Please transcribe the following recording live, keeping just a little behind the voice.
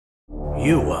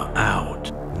You were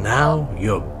out. Now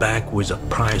you're back with a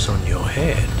price on your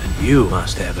head. You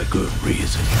must have a good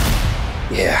reason.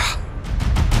 Yeah.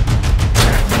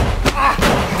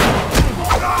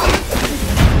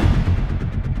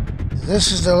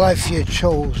 This is the life you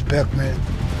chose, Beckman.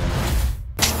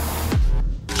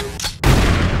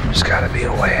 There's gotta be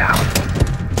a way out.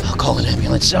 I'll call an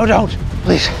ambulance. No, don't.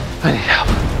 Please, I need help.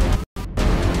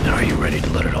 Now are you ready to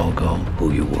let it all go?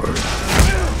 Who you were?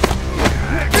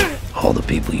 All the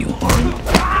people you harmed?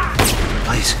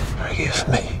 Please, forgive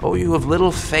me. Oh, you have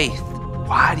little faith.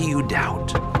 Why do you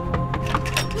doubt?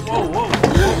 Whoa, whoa.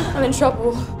 I'm in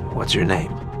trouble. What's your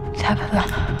name?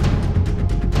 Tabitha.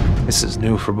 This is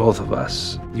new for both of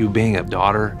us. You being a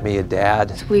daughter, me a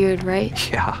dad. It's weird,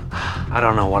 right? Yeah, I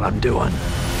don't know what I'm doing.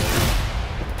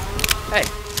 Hey,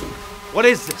 what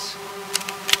is this?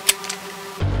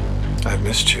 I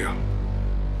missed you.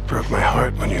 Broke my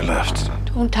heart when you left.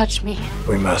 Don't touch me.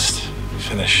 We must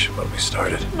finish what we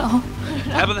started. No.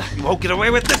 Tabitha, you won't get away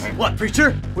with this. What,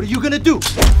 preacher? What are you gonna do?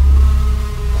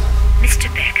 Mr.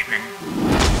 Beckman,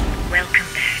 welcome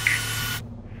back.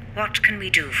 What can we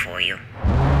do for you?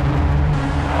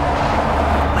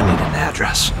 I need an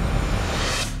address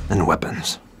and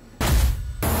weapons.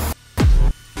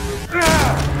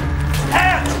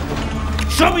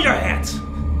 Hands! Show me your hands!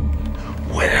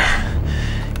 Where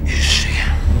is she?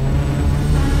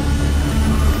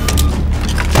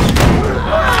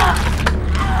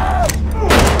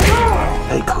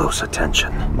 Pay close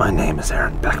attention. My name is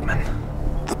Aaron Beckman.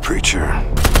 The preacher.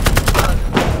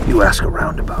 You ask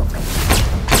around about me.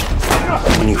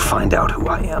 When you find out who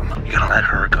I am, you're gonna let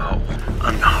her go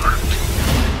unharmed.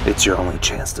 It's your only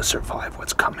chance to survive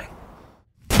what's coming.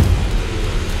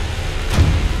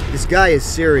 This guy is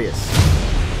serious.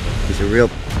 He's a real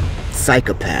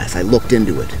psychopath. I looked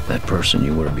into it. That person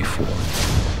you were before,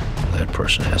 that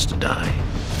person has to die.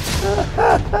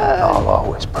 I'll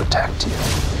always protect you.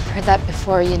 Heard that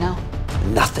before, you know.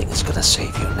 Nothing is gonna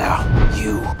save you now.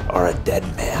 You are a dead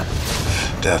man.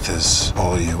 Death is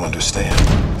all you understand.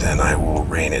 Then I will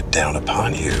rain it down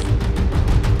upon you.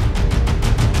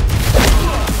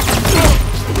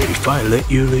 If I let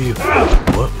you leave,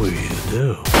 what will you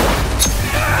do?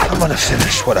 I'm gonna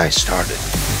finish what I started.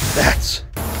 That's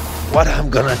what I'm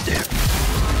gonna do.